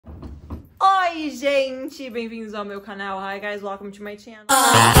Oi, gente! Bem-vindos ao meu canal. Hi, guys. Welcome to my channel.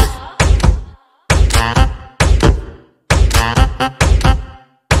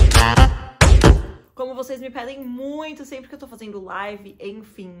 Como vocês me pedem muito sempre que eu tô fazendo live,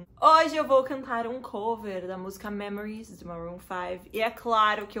 enfim. Hoje eu vou cantar um cover da música Memories, do Maroon 5. E é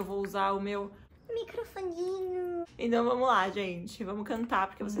claro que eu vou usar o meu microfoninho. Então vamos lá, gente. Vamos cantar,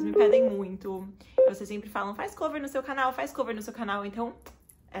 porque vocês me pedem muito. Vocês sempre falam, faz cover no seu canal, faz cover no seu canal. Então,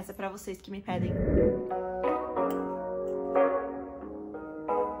 essa é pra vocês que me pedem.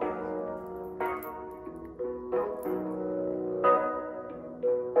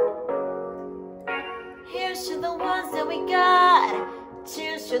 Here's to the ones that we got.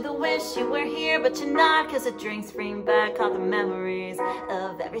 Cheers to the wish you were here, but you're not. Cause the drinks bring back all the memories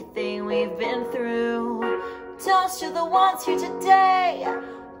of everything we've been through. Toast to the ones here today.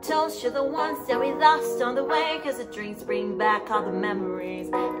 Toast to the ones that we lost on the way. Cause the drinks bring back all the memories.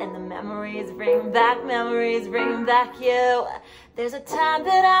 And the memories bring back you. There's a time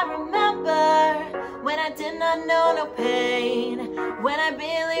that I remember when I did not know no pain, when I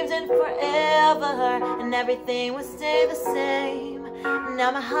believed in forever and everything would stay the same.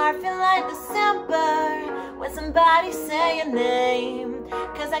 Now my heart feels like December when somebody say your name.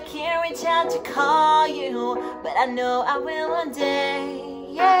 Cause I can't reach out to call you, but I know I will one day.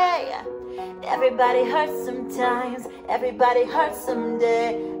 Yeah, everybody hurts sometimes, everybody hurts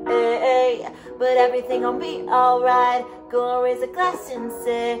someday. But everything gon' be alright. Go raise a glass and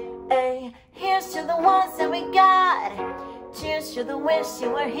say, hey, here's to the ones that we got. Cheers to the wish you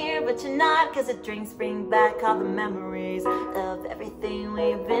were here, but you're not. Cause the drinks bring back all the memories of everything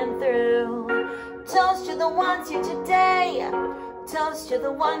we've been through. Toast to the ones here today. Toast to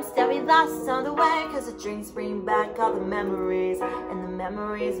the ones that we lost on the way. Cause the drinks bring back all the memories. And the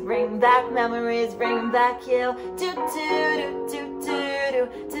memories bring back you. Do do do do do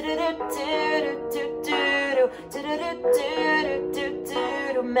do do do do do do do do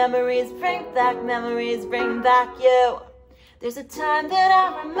do. Memories bring back you. There's a time that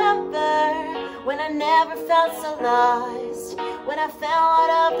I remember when I never felt so lost, when I fell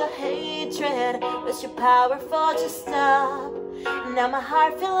out of the hatred, was too powerful to stop. Now my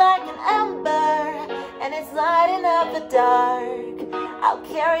heart feels like an ember, and it's lighting up the dark. I'll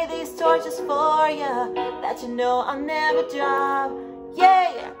carry these torches for you, that you know I'll never drop.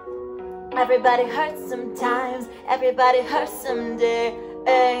 Yeah, everybody hurts sometimes, everybody hurts someday.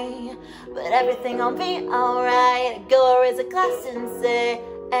 But everything gon' be alright. Go raise a glass and say,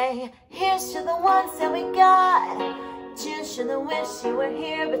 hey, here's to the ones that we got. Cheers to the wish you were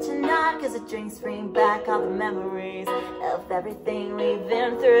here, but you're not. Cause the drinks bring back all the memories of everything we've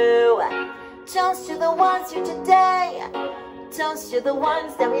been through. Toast to the ones here today. Toast to the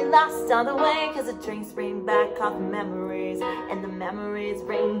ones that we lost on the way. Cause the drinks bring back all the memories. And the memories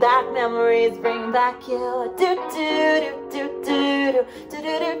bring back you. Do do do do do do do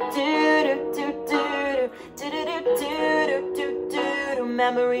do do do do do do.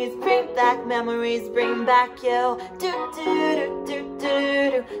 Memories bring back you. Do do do do do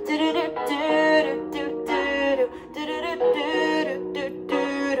do do do do do do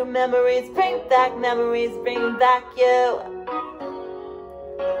do. Memories bring back you.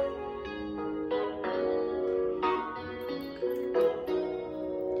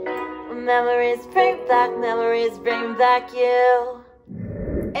 Memories bring back you.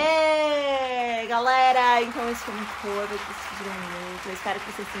 Ei, galera, então esse foi um cover que vocês pediram muito. Eu espero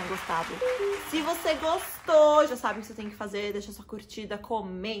que vocês tenham gostado. Se você gostou, já sabe o que você tem que fazer. Deixa sua curtida,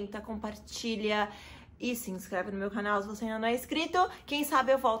 comenta, compartilha e se inscreve no meu canal se você ainda não é inscrito. Quem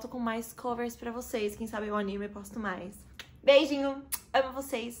sabe eu volto com mais covers pra vocês. Quem sabe eu animo e posto mais. Beijinho, amo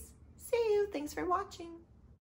vocês. See you, thanks for watching.